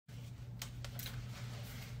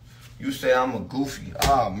You say I'm a goofy.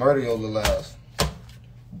 I'll murder your little ass.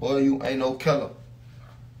 Boy, you ain't no killer.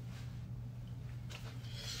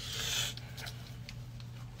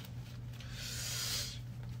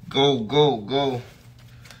 Go, go, go.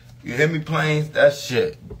 You hear me playing? That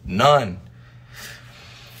shit. None.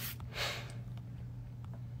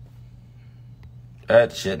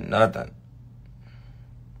 That shit, nothing.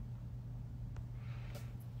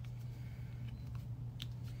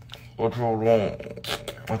 What y'all on?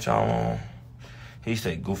 What y'all on? He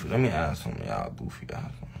said goofy. Let me ask some of y'all goofy guys.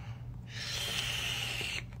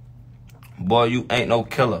 Boy, you ain't no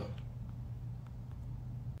killer.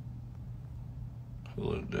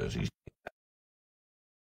 Who is this?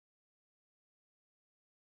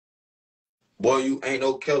 Boy, you ain't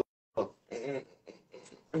no killer.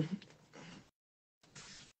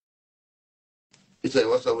 He said,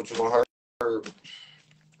 what's up with you on her?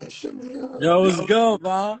 Shit, Yo, what's good,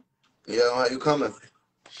 Bob? Yo, how you coming?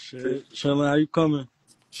 Shit, chilling. How you coming?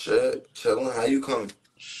 Shit, chilling. How you coming?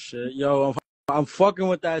 Shit, yo, I'm fucking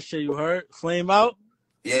with that shit. You heard? Flame out.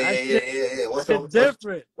 Yeah, That yeah, yeah, shit, yeah, yeah.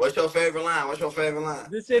 different. What's your favorite line? What's your favorite line?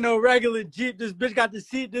 This ain't no regular Jeep. This bitch got the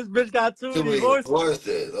seat. This bitch got too Too many many horses.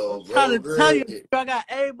 horses. I'm Oh, trying bro, to tell you, great. I got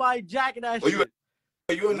everybody jacking that Well, shit.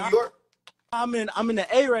 you in New Nah, York? I'm in the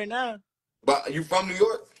A right now. But you from New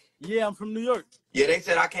York? Yeah, I'm from New York. Yeah, they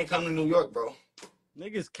said I can't come to New York, bro.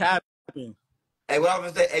 Niggas capping. Hey, what I'm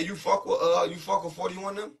gonna say? Hey, you fuck with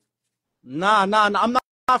 41 them? Nah. I'm not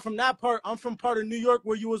from that part. I'm from part of New York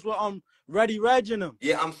where you was with Ready Reg and them.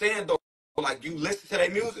 Yeah, I'm saying though, like you listen to their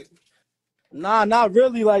music. Nah, not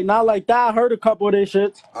really. Like not like that. I heard a couple of their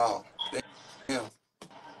shits. Oh, damn.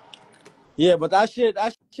 Yeah, but that shit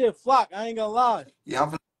flock. I ain't gonna lie. Yeah,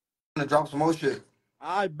 I'm finna drop some more shit.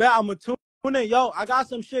 I bet I'm gonna tune in. Yo, I got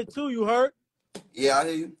some shit too. You heard? Yeah, I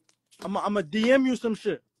hear you. I'm gonna DM you some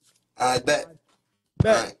shit. I bet. All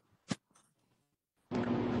Bet. right.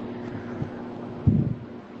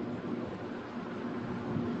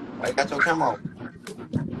 I got your camera off.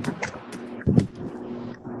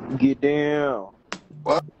 Get down.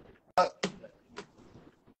 What?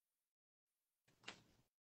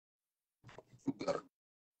 You gotta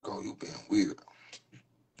go. You being weird.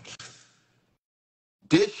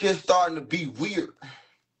 This shit starting to be weird.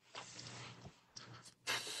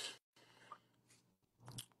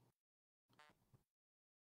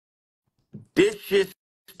 This shit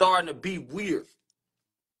starting to be weird.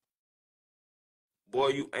 Boy,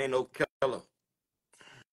 you ain't no killer.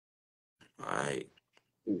 Alright.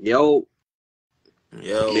 Yo.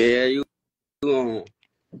 Yo. Yeah, you on.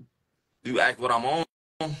 You ask what I'm on?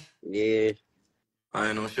 Yeah, I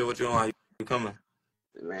ain't no shit with you on. How you coming?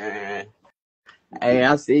 man. Hey,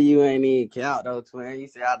 I see you ain't even count though, twin. You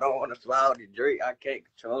say I don't want to fly with the Drake. I can't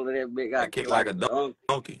control it. That big I got kick kicked like like a a donkey.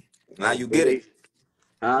 donkey. Now Oh, you get it. big.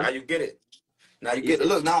 Huh? Now you get it. Now you You get it. said,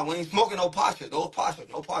 Look, now we ain't smoking no poshes. No poshes.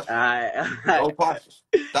 No poshes. alright. No poshes.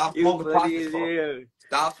 Stop You smoking funny poshes as for. hell.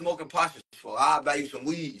 Stop smoking poshes for. I'll buy you some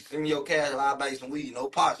weed. Send me your cash and I'll buy you some weed. No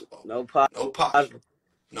posh, bro. No pop. No posh.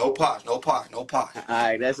 No posh. No posh. No posh.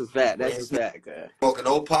 Alright, that's a fact. We That's ain't a fact, cuz. smoking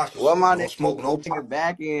no poshes What for. my Don't smoke no posh. nigga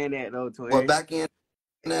back in that though, What twin? back in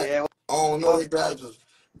that? Yeah, I don't know. what His ass was.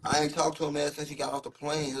 I ain't talked to him man since he got off the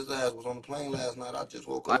plane. His ass was on the plane last night. I just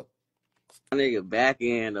woke my up. nigga back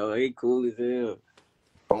in though. He cool as hell.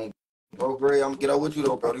 Bro, Gray, I'm gonna get out with you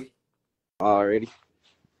though, Brody. Already.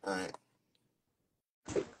 All right.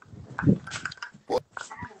 Boy,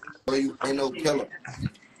 you ain't no killer.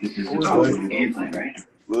 This is Who the is top this? of the game plan, right?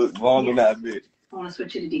 Look, ball on that bitch. I want to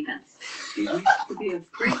switch you to defense. Would be a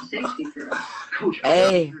great safety for us. Coach,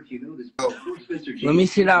 Hey, if you know this, Yo, Coach Mr. let me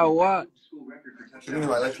see that what? School record for what you mean, touchdown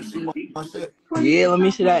like, let you receptions see in my shit? Yeah, let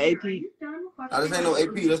me see that AP. Now, this ain't no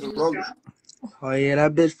AP, this is Logan. Oh yeah,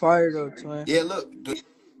 that bitch fire though, twin. Yeah, look,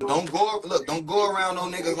 don't go around no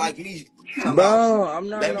niggas like me. Talking about, Bro, I'm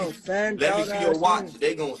not no fan let me child see your ass watch. nigga.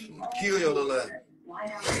 They gonna kill your little ass.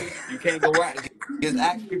 You can't go around. Just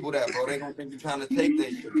ask people that, bro. They gonna think you trying to take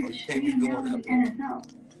their shit, bro. You can't be doing that,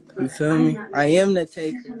 bro. You feel me? I am the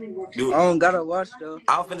taker. I Dude, don't gotta watch though.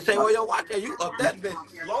 I was finna say, well, your watch, you up that bitch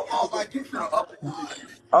slow mo like you finna up a watch.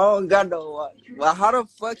 I don't got no watch. Well, how the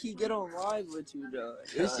fuck he get on live with you though?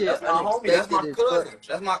 This shit That's my homie. That's unexpected my as fuck.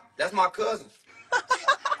 cousin. That's my cousin.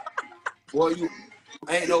 Boy, you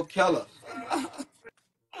ain't no killer.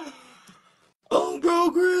 Oh, bro,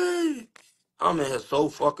 great. I'm in here so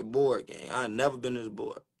fucking bored, gang. I ain't never been this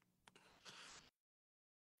bored.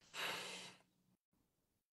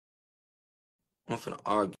 I'm finna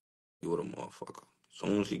argue with a motherfucker. As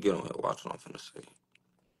soon as he get on here, watch what I'm finna say.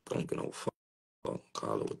 Don't get no fuck.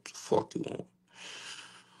 Call it what the fuck you want.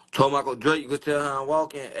 Told Michael Drake, you could tell how I'm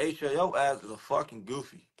walking. Aisha, your ass is a fucking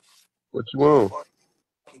goofy. What you You want?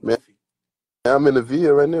 fucking Man, goofy. I'm in the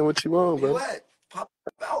VIA right now. What you want, Where you bro? at? Pop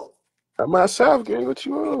out. I'm out south, gang. What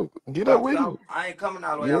you want? Get up Out with me. south. I ain't coming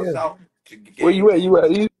all the way out Yeah. south. Where Gang, you at? gang. You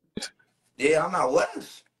at east? Yeah, I'm out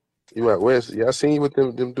west. You out west? Yeah, I seen you with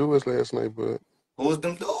them dudes last night, but Who's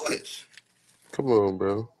them dudes? come on,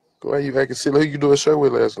 bro. Why you acting silly? Who you do a show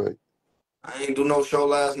with last night? I ain't do no show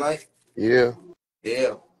last night. Yeah.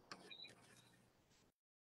 Yeah.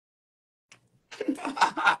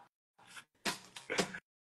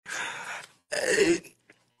 Hey,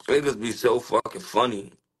 niggas be so fucking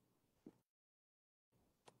funny.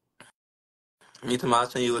 Anytime I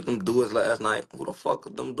seen you with them dudes last night, who the fuck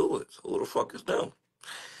is them dudes? Who the fuck is them?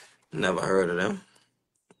 Never heard of them.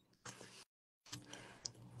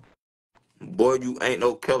 Boy, you ain't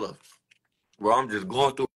no killer. Bro, I'm just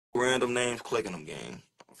going through random names, clicking them, gang.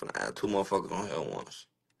 I'm finna add two motherfuckers on here at once.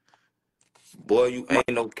 Boy, you ain't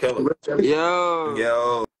no killer. Yo,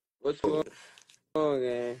 Yo, what you on,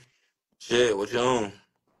 gang? shit, what you on?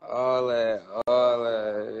 All that,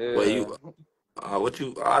 Wait, yeah. you, what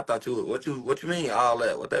you, I thought you, what you mean, all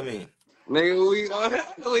that? What that mean? Nigga, we on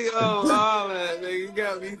all that, nigga. You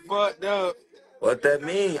got me fucked up. What that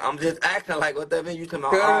mean? I'm just acting like what that mean. You talking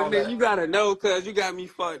about Cause, all nigga, that? you gotta know, cause you got me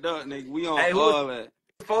fucked up, nigga. We on Hey, who was all that.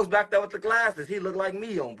 the folks back there with the glasses? He looked like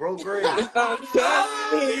me on bro grade. I'm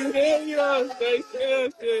telling you, man, you don't say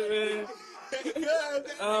shit, man.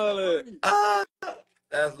 All that. Ah,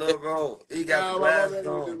 that's little bro. He got the glasses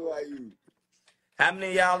on. How many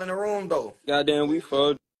of y'all in the room though? Goddamn, we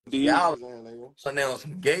fucked deep. Y'all in there on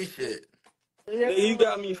some gay shit. Nigga, you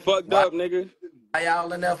got me fucked Why up, nigga.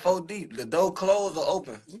 y'all in there 4 deep? The door closed or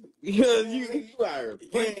open? Yeah, you are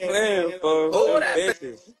playing, folks. Oh, Them that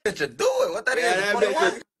bitches. bitch do it. What that is? Yeah, A that bitch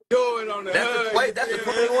 21? is do it on the That's a hood. wait. You That's a feel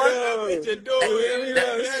me? 21. That bitch is do That, it. You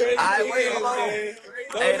know, straight I wait. Hold hands, on. man.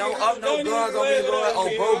 Hey, don't up no Don't even guns on me, play Lord. that,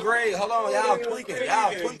 On bro man. grade. Hold on, Don't y'all even tweaking. play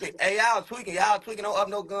Y'all that. tweaking. Hey, y'all tweaking. Y'all tweaking. Don't up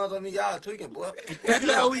no guns on me. Y'all tweaking, boy.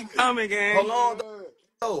 That's how we coming, gang. Hold on. Though.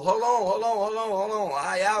 Hold on. All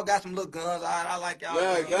right, y'all got some little guns. All right, I like y'all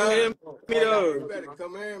Yeah, guns. you hear me, though? You You better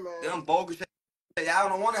come in, man. them bogus shit. Y'all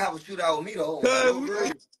don't want to have a shootout with me though. On Cause bro we,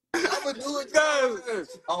 grade. I'ma do it,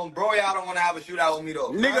 cause Bro, y'all don't want to have a shootout with me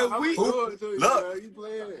though. nigga, we Who? do it to you, Look. bro. You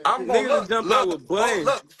playing it. I'm gonna Niggas will jump out with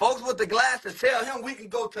buttons. folks with the glasses, tell him we can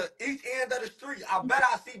go to each end of the street. I bet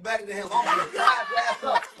I see better than him. I'm gonna tie his ass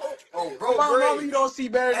up. Oh, bro, My mama, grade. you don't see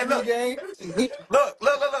better Hey, than me, look, gang.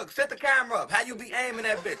 look. Set the camera up. How you be aiming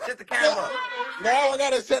that bitch? Set the camera up. Now I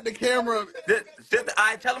gotta set the camera up.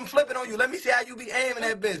 I tell him flip it on you. Let me see how you be aiming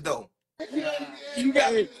that bitch though. You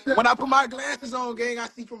got me. When I put my glasses on, gang, I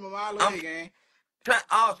see from a mile I'm away, gang. trying.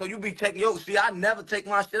 Oh, so you be taking your. See, I never take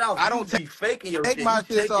my shit off. I You don't be faking your take shit. my You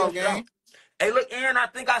shits take your off, shit off. gang. Hey, look, Aaron. I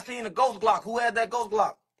think I seen a ghost Glock. Who had that ghost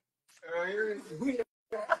Glock?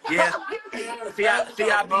 Yes. See,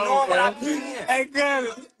 I be knowing what I be seeing. Hey,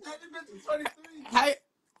 cuz.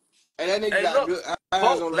 Hey, that nigga Hey, got look, good eyes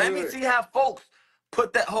folks, on the let me hood. see how folks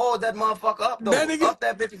put that hold that motherfucker up That though. nigga Up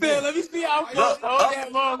that bitch said, again. let me see how folks Look, hold up.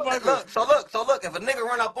 that motherfucker. Look. If a nigga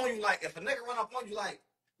run up on you like,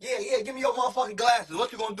 yeah, give me your motherfucking glasses.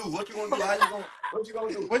 What you gonna do? What you gonna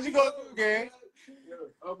do? What you gonna do, gang?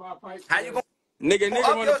 How you gonna Nigga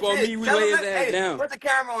up run up your on me, shit? we Tell him lay his that. ass Hey, down. put the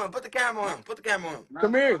camera on him. Put the camera on him. Put the camera on him.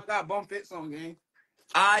 Come here. I got bump fits on, gang.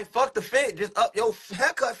 I fuck the fit. Just up your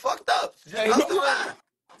haircut. Fucked up. Just Hey, up the line.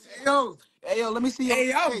 hey, yo, let me see your Hey,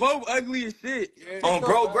 y'all both ugly as shit. Yeah. On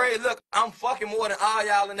bro, grade. Look, I'm fucking more than all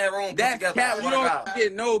y'all in that room put That's together. I cap. You swear to don't God.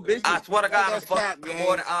 get no I bitches. swear to God, I'm That's fucking cap, more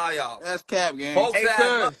gang. than all y'all. That's cap, gang. Folks Hey,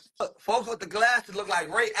 ass, cuz. folks with the glasses look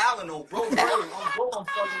like Ray Allen on bro grade. I'm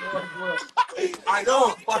fucking more than blood. I know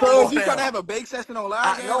I'm fucking more Cuz, you than trying to him. have a bake session on live,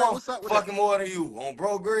 I gang? Like, know I'm what's up with that? fucking more than you. On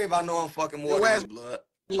bro grave, I know I'm fucking more Your than ass him, blood.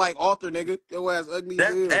 like author, nigga. Your ass ugly as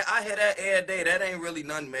hell. I hear that every day. That ain't really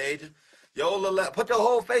nothing major. Yo, put your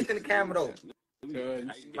whole face in the camera though.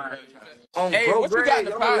 On Hey, bro what you got in grade,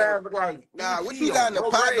 the your little pot? ass look like Nah, what ET you got on in the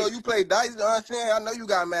bro pot though? grade. You play dice, you know what I'm saying? I know you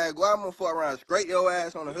got mad. Go, I'm gonna fuck around, scrape your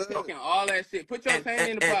ass on the hood. Talking all that shit. Put your And chain and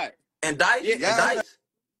in the and pot. and dice Yeah, and yeah. dice.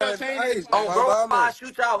 Put your chain in the pot. On My bro, I mama.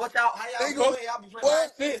 shoot y'all. What y'all? How y'all be Nigga, playing? Y'all be playing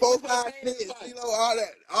like what? 4, 5, 6, CeeLo, all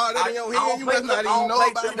that in your I hand. don't You play. must Look, not I even don't know play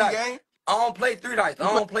three about me, dice. gang. I don't play three dice. I You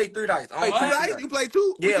play, don't play three dice. I play don't two play three dice? dice. You play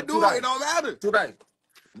two? We Yeah, can two do it. It dice. don't matter. Two dice.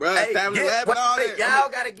 Bruh, Hey, family lab and all wait. that. Y'all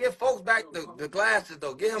gotta give folks back the glasses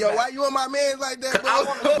though. Get him Yo, why back. you on my mans like that, Cause bro? I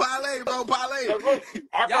wanna look. Parlay, bro, parlay. 'Cause look,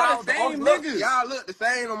 I thought I Y'all was the the only same look. niggas. Y'all look the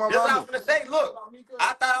same on my This what I mama. was gonna say. Look,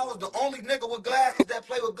 I thought I was the only nigga with glasses that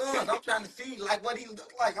play with guns. I'm trying to see like what he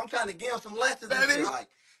look like. I'm trying to give him some lessons and That shit. is. Like,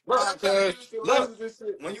 look.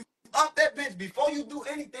 When you up that bitch, before you do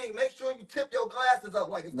anything, make sure you tip your glasses up.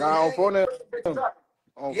 Like if they Nah, on hang, phone you that. put the bitch up.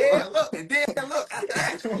 Yeah, look, and then look, after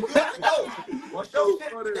that, you good to go. Once your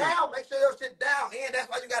shit down, make sure your shit down. And that's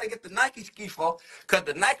why you gotta get the Nike ski for. Cause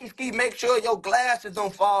the Nike ski make sure your glasses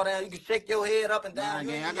don't fall down. You can shake your head up and down. Nah, You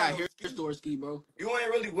ain't gang, I even got got no hair ski. store ski, bro. You ain't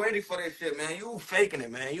really ready for that shit, man. You faking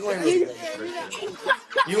it, man. You ain't really ready for that shit.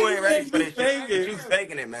 You ain't ready for You that shit, but faking. you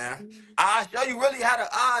faking it, man. I show you really how to.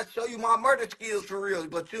 I show you my murder skills for real,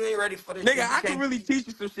 but you ain't ready for this Nigga, shit. You I can can't. really teach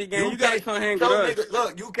you some shit, gang. You You gotta can't come hang with show us. niggas.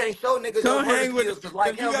 Look, you can't show niggas your Come murder hang with skills because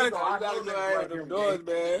like us. him, You I gotta know come niggas hang with like them him, doors, gang.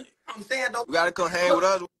 man. I'm saying though, You gotta come hang with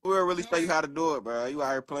look, us. We'll really show you how to do it, bro. You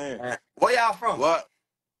out here playing. man, where y'all from? What?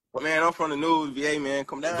 Man, I'm from the news, VA, man.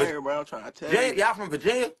 Come down here, bro. I'm trying to tell Virginia? you. Y'all from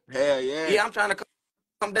Virginia? Hell yeah. Yeah, I'm trying to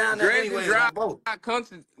come down there Dresden anyways Drive. on bro.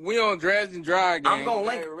 We on Dresden Drive, I'm gang. gonna Gang,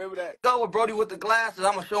 link remember that? go with Brody with the glasses.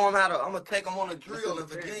 I'm gonna show him how to. I'm gonna take him on a drill in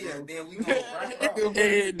Virginia, and then we gonna wrap up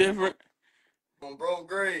Hey, different. on bro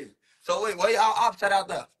grade. So wait, where y'all offset out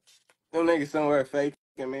there? Them niggas somewhere faking,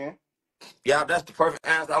 man. Yeah, that's the perfect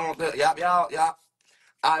answer. I want that. Y'all.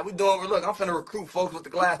 All right, we doing. Look, I'm finna recruit folks with the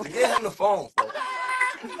glasses. Get him the phone, folks.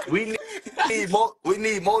 We need more. We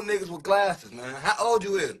need more niggas with glasses, man. How old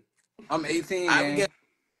you is? I'm 18, I right, we gang.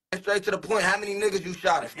 get straight to the point. How many niggas you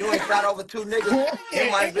shot? If you ain't shot over 2 niggas, you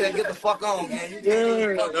might as well get the fuck on, gang. You can't even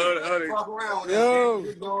fuck around with us, gang. Yo,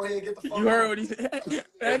 Just go ahead and get the you fuck heard on. what he said?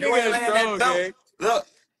 That If you nigga ain't is laying that strong, belt, gang. look.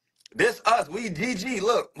 This us, we GG.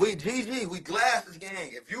 Look, we GG. We glasses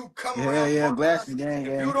gang. If you come Yeah, around yeah, fucking glasses, us, gang,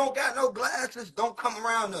 if you gang. don't got no glasses, don't come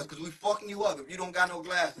around us because we fucking you up. If you don't got no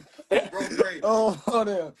glasses, on bro grade. Oh, hold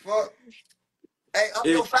on. Fuck. Hey, up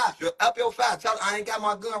your It, five. Up your five. Tell I ain't got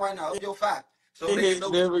my gun right now. Up your five. So it they can hit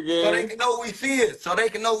know. different, So they gang. can know we see it. So they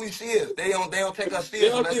can know we see it. They don't take us They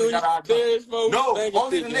serious don't unless think we we got our gun. serious, folks. No, Thank you,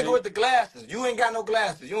 only the shit, nigga gang. with the glasses. You ain't got no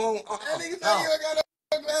glasses. You don't. That nigga say you No. ain't got no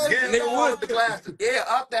Get glasses. in the Nigga, phone what? with the glasses. Yeah,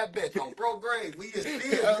 up that bitch on bro grade. We is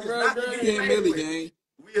serious. We is Bro, not to girl, be 10 played milli, with. gang.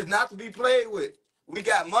 We is not to be played with. We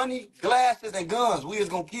got money, glasses, and guns. We is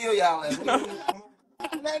gonna kill y'all ass. We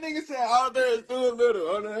ain't That nigga said all there is too little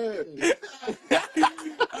on the head.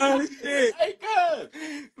 Oh, shit. Hey, God.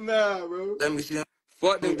 Nah, bro. let me see him.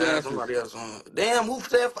 Fuck them Somebody glasses. else on. Damn, who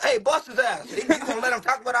said? Hey, bust his ass. You gonna let him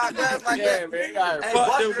talk about our guns like that? Yeah, man. You gotta Hey, fuck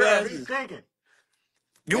bust them his ass. He's glasses. thinking.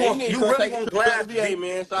 Man, you need to You come really take a want trip up to glasses? VA,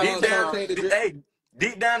 man. So I Deep don't down, take the drip. hey,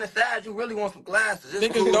 deep down inside, you really want some glasses. It's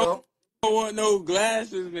Niggas cool don't though. want no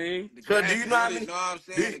glasses, man. The So do glasses, you know how really, many? know what I'm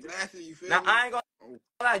Do saying? you, The glasses, you now feel me? I ain't gonna.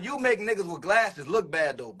 Lie, you make niggas with glasses look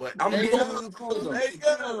bad though, but I'm gonna Hey, give you yo. you cool though. Hey,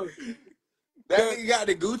 yo. That nigga got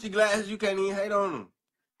the Gucci glasses. You can't even hate on them.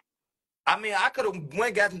 I mean, I could have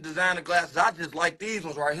went got some designer glasses. I just like these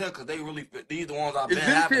ones right here because they really fit. These the ones I've Is been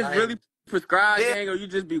this having. shit I ain't. really prescribed, Yeah, gang, or you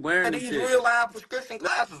just be wearing them these shit? real live prescription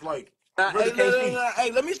glasses. Like, Hey, really can't see.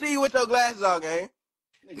 hey, let me see you with your glasses on, gang.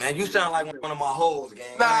 Man, you sound like one of my hoes, gang.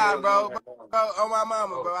 I ain't Nah, really on bro, that. on my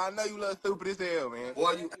mama, Oh, bro. I know you look stupid as hell, man.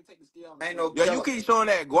 boy, you ain't no Yo, you killer. keep showing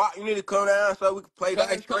that guap. You need to come down so we can play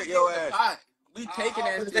dice straight your ass. Pot. We taking I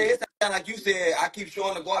that was gonna say shit. it sound like you said. I keep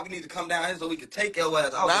showing the guap. You need to come down here so we can take your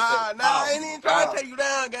ass. I was gonna say, Nah, I oh ain't my even trying to god. take you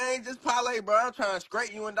down, gang. Just parlay, bro. I'm trying to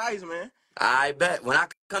scrape you in dice, man. I bet when I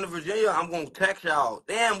come to Virginia, I'm gonna text y'all.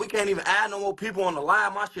 Damn, we can't even add no more people on the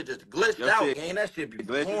line. My shit just glitched Your out, shit gang. That shit be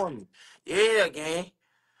glitching. performing. Yeah, gang.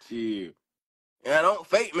 Shit. Yeah, don't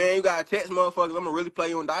fake, man. You gotta text motherfuckers. I'm gonna really play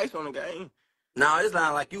you in dice on the game. Now it's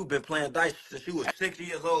not like you've been playing dice since you was 6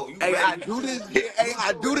 years old. You Hey, ready? I do this shit. Hey, You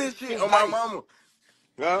I too do ready this to shit shoot on my dice. mama.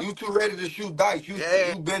 Yeah. You too ready to shoot dice.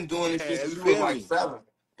 Yeah, You been doing this shit you since you was feel like me? 7.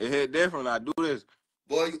 It hit different. I do this.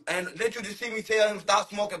 Boy, and didn't you just see me tell him stop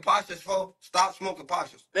smoking postures, for? Stop smoking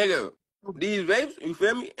postures. Nigga, these vapes, you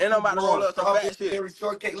feel me? And I'm You about to roll blowing up some fat shit. strawberry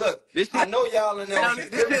shortcake. Look, This I shit, know y'all in there on some this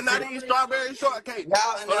Philly shit not shit. even strawberry shortcake.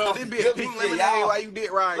 Y'all in Hold there on, on this some bitch Philly pink shit. lemonade while Y'all, you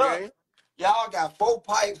dick riding, look, gang. y'all got 4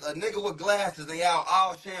 pipes, a nigga with glasses, and y'all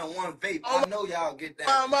all sharing one vape. Oh I know y'all get down.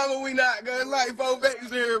 my mama, we not good. Like 4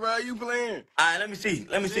 vapes here, bro. You playing. All right, let me see.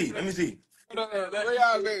 Let me see. Where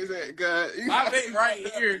y'all vapes at, cuz? My vape right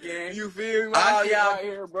here, gang. You feel me? My Oh, shit y'all right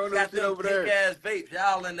here, bro. Them got shit them over pink there. ass vapes.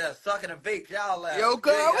 Y'all in there sucking the vapes. Y'all ass. Yo,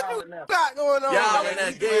 cuz, Yeah, what you y'all in there. got going on, Y'all in gang? there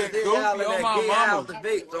This gay. man Y'all goofy in on there my gay house mama. the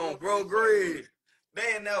vapes on bro grid.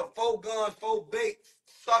 They in there 4 guns, 4 vapes,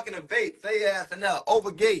 sucking the vapes. They ass in there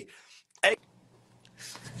over gay. Hey,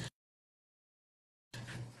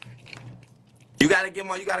 you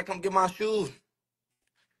gotta come get my shoes.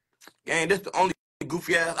 Gang, this the only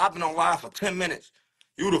goofy ass. I've been on live for 10 minutes.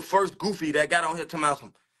 You the first goofy that got on here to my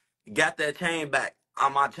some. Got that chain back.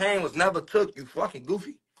 My chain was never took, you fucking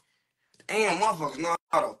goofy. Damn, motherfuckers know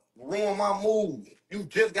how to ruin my mood. You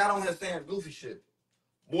just got on here saying goofy shit.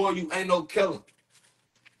 Boy, you ain't no killer.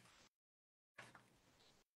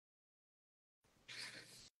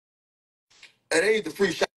 It ain't the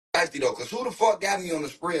free shiesty though, cause who the fuck got me on the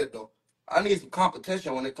spread though? I need some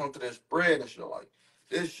competition when it comes to that spread and shit. Like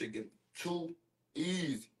this shit get too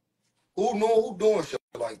easy. Who doing shit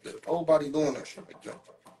like this? Nobody doing that shit like that.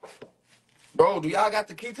 Bro, do y'all got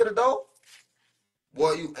the key to the door?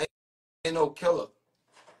 Boy, you ain't no killer.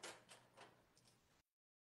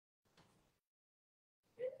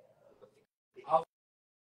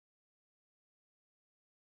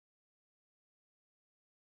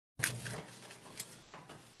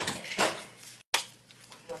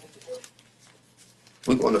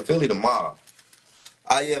 We going to Philly tomorrow.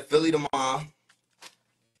 Yeah, Philly tomorrow.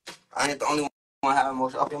 I ain't the only one having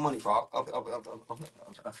motion. Up your money, frog. Up.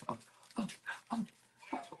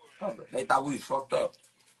 They thought we was fucked up.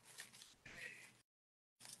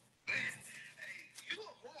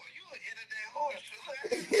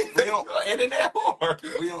 We don't internet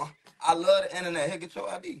whore. We don't. I love the internet. Here, get your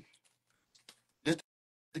ID. Just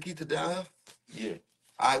the key to down here. Yeah.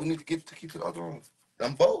 All right, we need to get the key to the other room.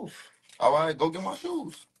 Them both. All right, go get my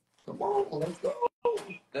shoes. Come on, let's go.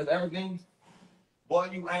 That's everything. Boy,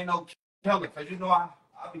 you ain't no killer, cause you know I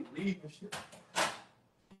be leaving shit.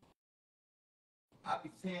 I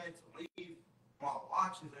be tend to leave my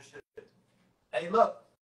watches and shit. Hey, look,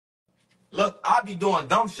 I be doing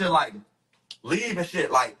dumb shit like leaving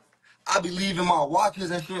shit. Like I be leaving my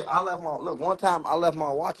watches and shit. One time I left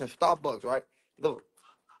my watch in Starbucks, right? Look,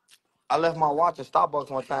 I left my watch in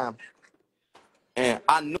Starbucks one time, and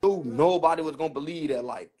I knew nobody was gonna believe that.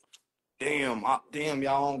 Like, damn,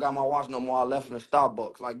 y'all don't got my watch no more. I left it in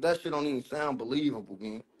Starbucks. Like that shit don't even sound believable,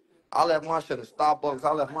 man. I left my shit in Starbucks.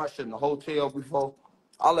 I left my shit in the hotel before.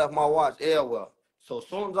 I left my watch everywhere. So as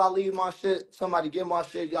soon as I leave my shit, somebody get my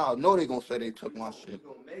shit, y'all know they gonna say they took my shit. You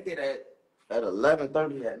gonna make it at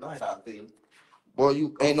 11:30 at night, I think. Boy,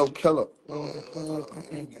 you ain't no killer.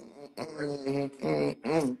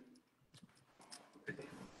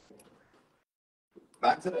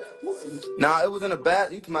 Back to that. Nah, it was in a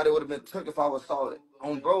bad. You might would have been took if I was saw it.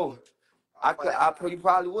 Bro, you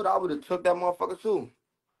probably would. I would have took that motherfucker too.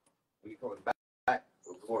 We going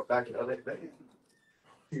back to the other day.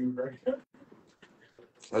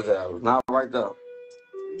 What's that? Not right there.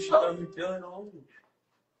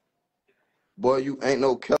 Boy, you ain't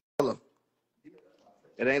no killer.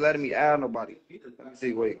 It ain't letting me add nobody. Let me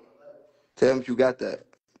see. Wait. Tell him if you got that.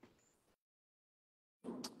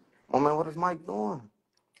 Oh man, what is Mike doing?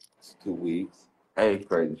 It's 2 weeks. Hey,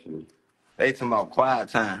 crazy shit. They talking about quiet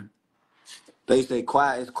time. They say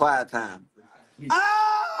quiet. It's quiet time.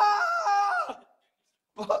 Ah!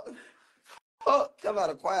 Fuck. Fuck. Talk about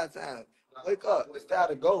a quiet time. Wake up. It's time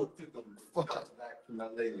to go. Fuck.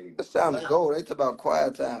 It's time to go. They talk about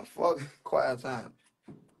quiet time. Fuck. Quiet time.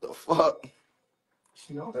 The fuck.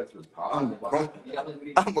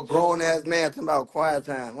 I'm a grown ass man talking about quiet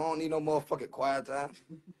time. I don't need no motherfucking quiet time.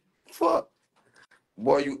 Fuck.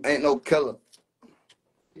 Boy, you ain't no killer.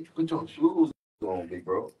 Put your shoes on, big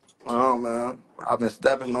bro. Oh man. I've been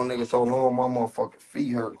stepping on niggas so long, my motherfucking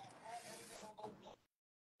feet hurt.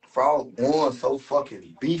 Frog one so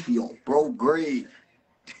fucking beefy on bro grade.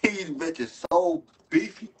 These bitches so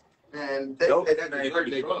beefy. Man, they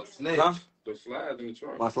that huh? The slides in the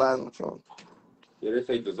trunk. My slides in the trunk. Yeah, they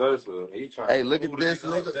say desserts. Hey, look at this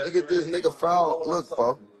nigga. Look at this nigga Frog. Look,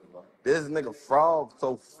 folks. This nigga Frog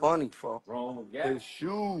so funny, folks. His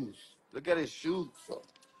shoes. Look at his shoes, folks.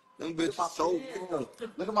 Them bitches so good.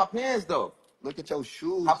 Look at my pants, though. Look at your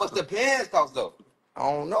shoes. How much the pants cost, though? I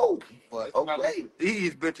don't know, but okay.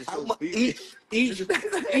 These bitches so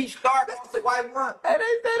each star costs a white one. Hey,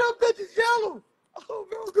 they say them bitches yellow. Oh,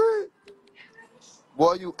 real good.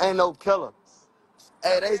 Boy, you ain't no killer.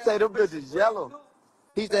 Hey, they say them bitches yellow.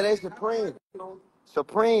 He said they Supreme.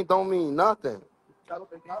 Supreme don't mean nothing.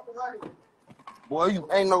 Boy, you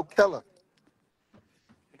ain't no killer.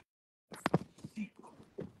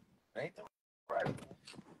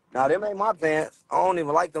 Now, them ain't my pants. I don't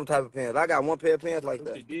even like them type of pants. I got one pair of pants like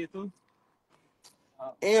that.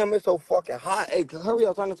 Damn, it's so fucking hot. Hey, hurry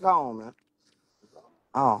up, turn this car on, man.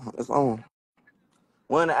 Oh, it's on.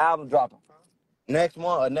 When the album dropping? Next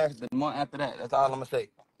month or the month after that. That's all I'm gonna say.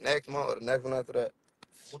 Next month or the next one after that.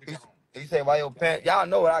 He said, why your pants? Y'all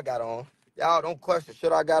know what I got on. Y'all don't question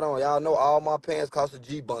shit I got on. Y'all know all my pants cost a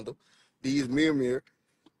G bundle. These mirror.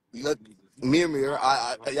 Look, mirror.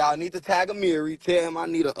 Y'all need to tag a Miri. Tell him I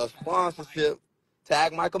need a sponsorship.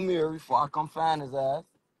 Tag Michael Miri before I come find his ass.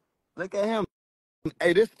 Look at him.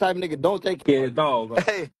 Hey, this type of nigga don't take care of his dog.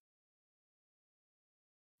 Hey,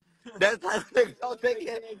 that type of nigga don't take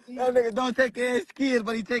care. That nigga don't take care of his kids,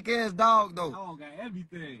 but he take care of his dog though. Dog got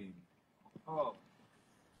everything. Oh.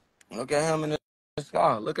 Look at him in this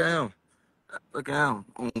car. Look at him. Look at him.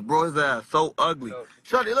 Bro, his ass so ugly.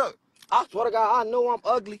 Shorty, look. I swear to God, I know I'm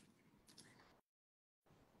ugly.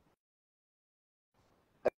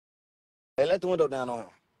 Hey, let the window down on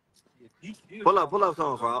him. Pull up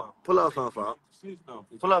something, Frog. Pull up something, Frog.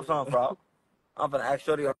 Pull up something, Frog. I'm finna ask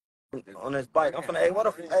Shorty on this bike. I'm finna, hey, where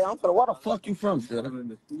the fuck you from, shit?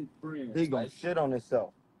 He gonna shit on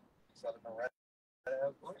himself.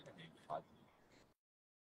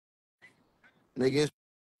 Nigga, it's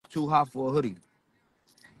too hot for a hoodie.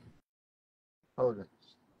 Hold it.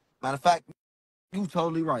 Matter of fact, you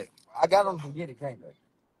totally right. I got on. Get it, can't they?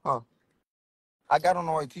 Huh? I got on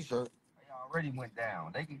the white t-shirt. They already went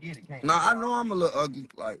down. They can get it, can't they? Nah, I know I'm a little ugly.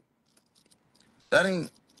 Like, that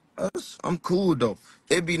ain't us. I'm cool, though.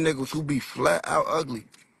 It be niggas who be flat out ugly.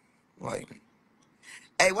 Like,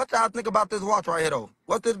 hey, what y'all think about this watch right here, though?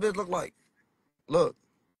 What this bitch look like? Look.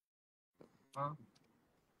 Huh?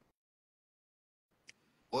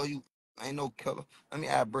 Boy, you ain't no killer. Let me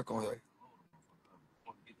add brick on here.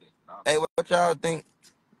 Hey, what y'all think?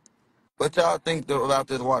 What y'all think about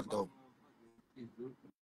this watch, though?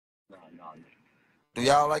 Do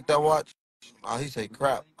y'all like that watch? Oh, he say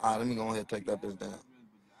crap. All right, let me go ahead and take that bitch down.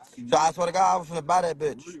 So I swear to God, I was finna buy that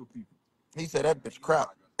bitch. He said that bitch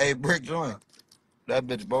crap. Hey, Brick join. That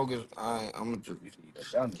bitch bogus. I'm gonna just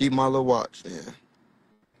keep my little watch. Yeah.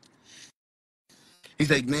 He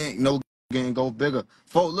said, man, no game, go bigger.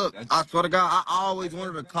 Folks, look, I swear to God, I always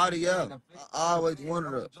wanted a Cartier. I always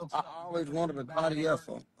wanted a Cartier.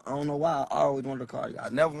 So I don't know why. I always wanted a Cartier. I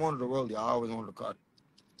never wanted a Rollie. I always wanted a Cartier.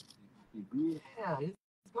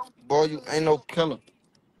 Boy, you ain't no killer.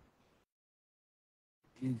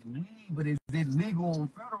 It's weed, but is it legal on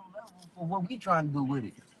federal level for what we trying to do with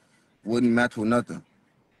it? Wouldn't match with nothing.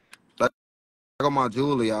 Like, I got my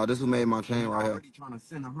jewelry, y'all. This who made my chain right here. Trying to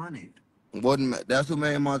send 100. That's who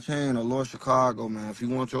made my chain, a Lord Chicago, man. If you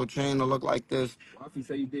want your chain to look like this, Rafi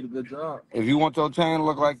say you did a good job. If you want your chain to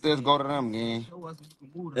look like this, go to them, gang.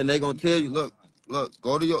 And they gonna tell you,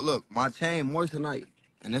 go to my chain moissanite,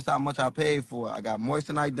 and this how much I paid for it. I got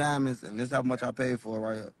moissanite diamonds, and this how much I paid for it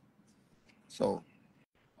right here. So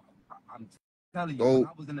I'm telling you, when I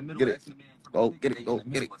was in the middle get it. Go get it. Go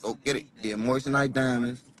get it. Go get it. Yeah, moissanite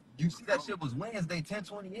diamonds. You see that shit was Wednesday,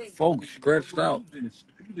 1028. Folks stretched out.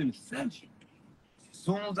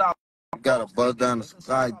 Soon as I got a buzz down the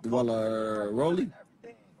sky, rolling.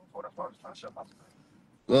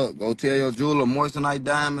 Look, go tell your jeweler, moissanite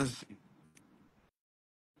diamonds.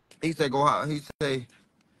 He said, go out. He say,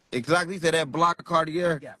 exactly. He said that block of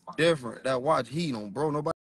Cartier different. That watch, he don't, bro. Nobody.